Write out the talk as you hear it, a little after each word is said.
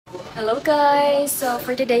Hello guys! So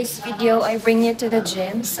for today's video, I bring you to the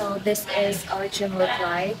gym. So this is our gym look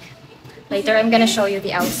like. Later I'm gonna show you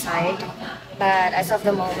the outside. But as of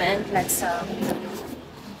the moment, let's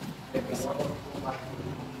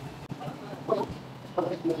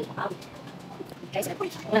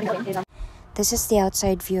This is the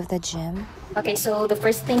outside view of the gym. Okay, so the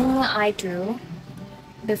first thing I do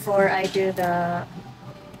before I do the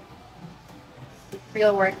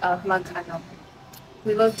real workout,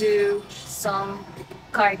 we will do some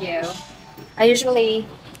cardio. I usually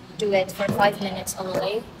do it for 5 minutes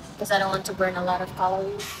only because I don't want to burn a lot of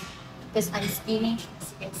calories because I'm skinny, as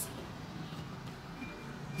you can see.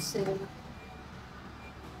 So,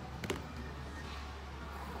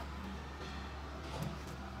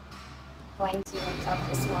 going to work out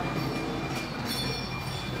this one.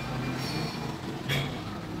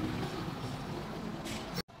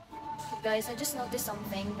 Guys, I just noticed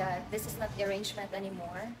something that this is not the arrangement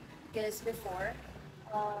anymore because before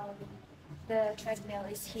um, the treadmill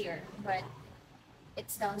is here, but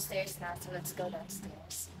it's downstairs now, so let's go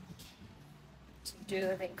downstairs to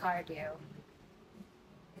do the cardio.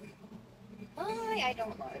 I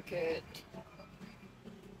don't like it.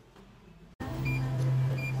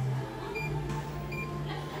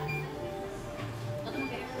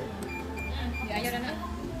 Yeah, you don't know.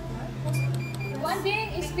 One thing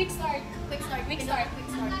is quick start. Quick start. Quick start. Quick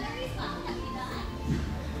start.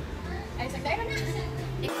 Ay, sagday mo na.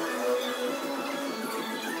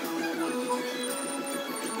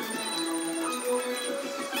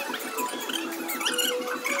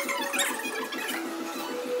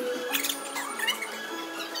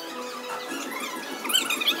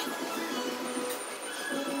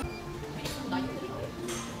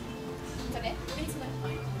 Sabi? Bilis mo.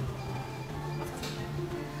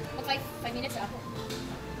 Mag 5 minutes ako.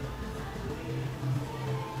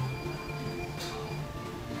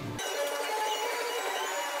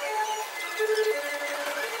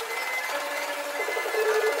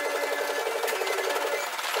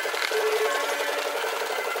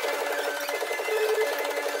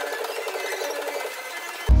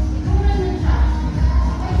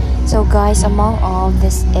 So guys, among all,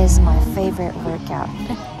 this is my favorite workout.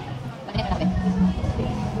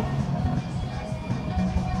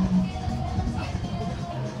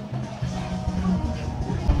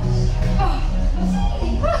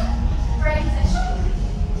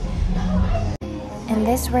 And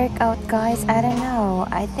this workout, guys, I don't know.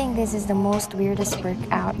 I think this is the most weirdest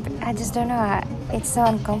workout. I just don't know. It's so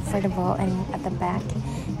uncomfortable and at the back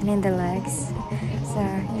and in the legs. So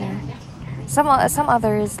yeah. Some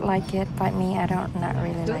others like it, but me, I don't not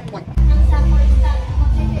really like it.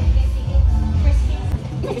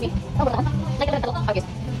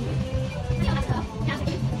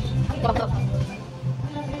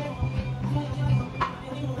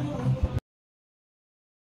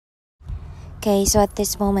 Okay, so at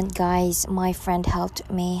this moment, guys, my friend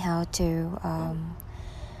helped me how to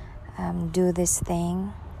do this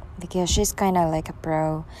thing because she's kind of like a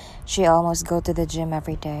pro. She almost go to the gym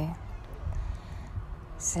every day.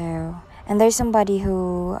 So, and there's somebody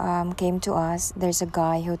who came to us. There's a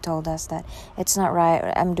guy who told us that it's not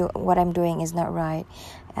right. What I'm doing is not right.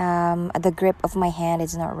 The grip of my hand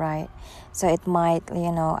is not right, so it might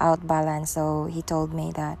outbalance. So he told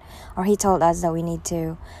me that, or he told us that we need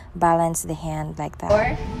to balance the hand like that.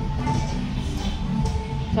 4,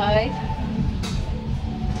 5,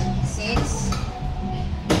 6.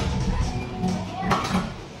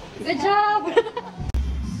 Good job.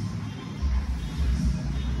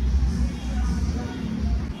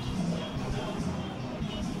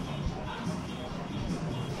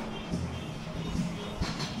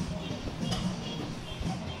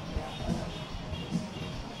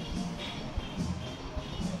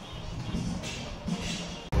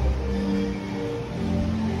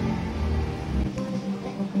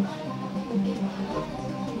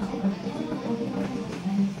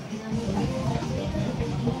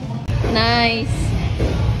 Nice.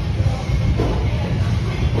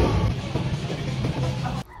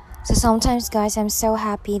 So sometimes, guys, I'm so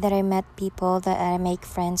happy that I met people that I make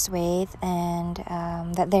friends with and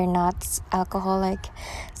that they're not alcoholic.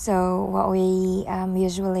 So what we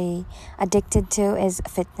usually addicted to is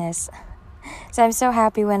fitness. So I'm so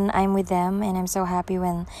happy when I'm with them, and I'm so happy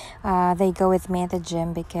when they go with me at the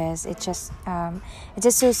gym because it's just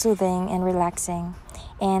so soothing and relaxing.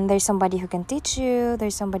 And there's somebody who can teach you.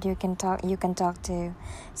 There's somebody you can talk to.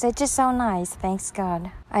 So it's just so nice. Thanks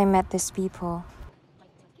God I met these people.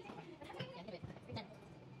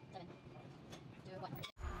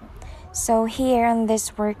 So here on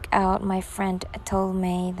this workout, my friend told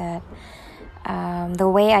me that the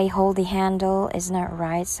way I hold the handle is not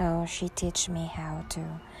right, so she teach me how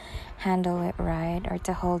to handle it right or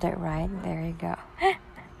to hold it right. There you go.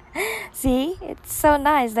 See, it's so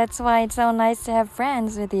nice. That's why it's so nice to have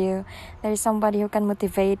friends with you. There's somebody who can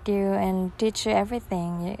motivate you and teach you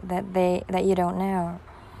everything that you don't know.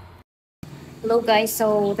 Hello guys,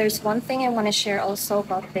 so there's one thing I want to share also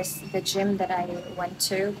about the gym that I went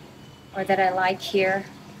to, or that I like here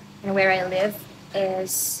and where I live,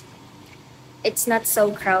 is it's not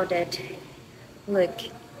so crowded. Look,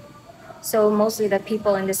 so mostly the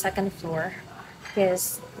people in the second floor,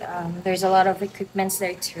 because there's a lot of equipments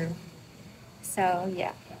there too. So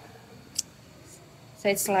yeah, so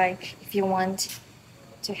it's like if you want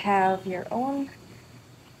to have your own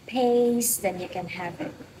pace, then you can have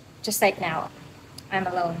it. Just like now, I'm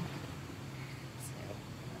alone.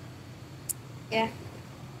 Yeah.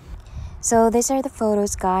 So these are the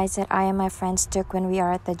photos, guys, that I and my friends took when we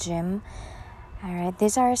are at the gym. Alright,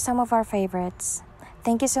 these are some of our favorites.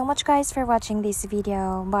 Thank you so much, guys, for watching this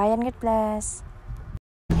video. Bye and God bless.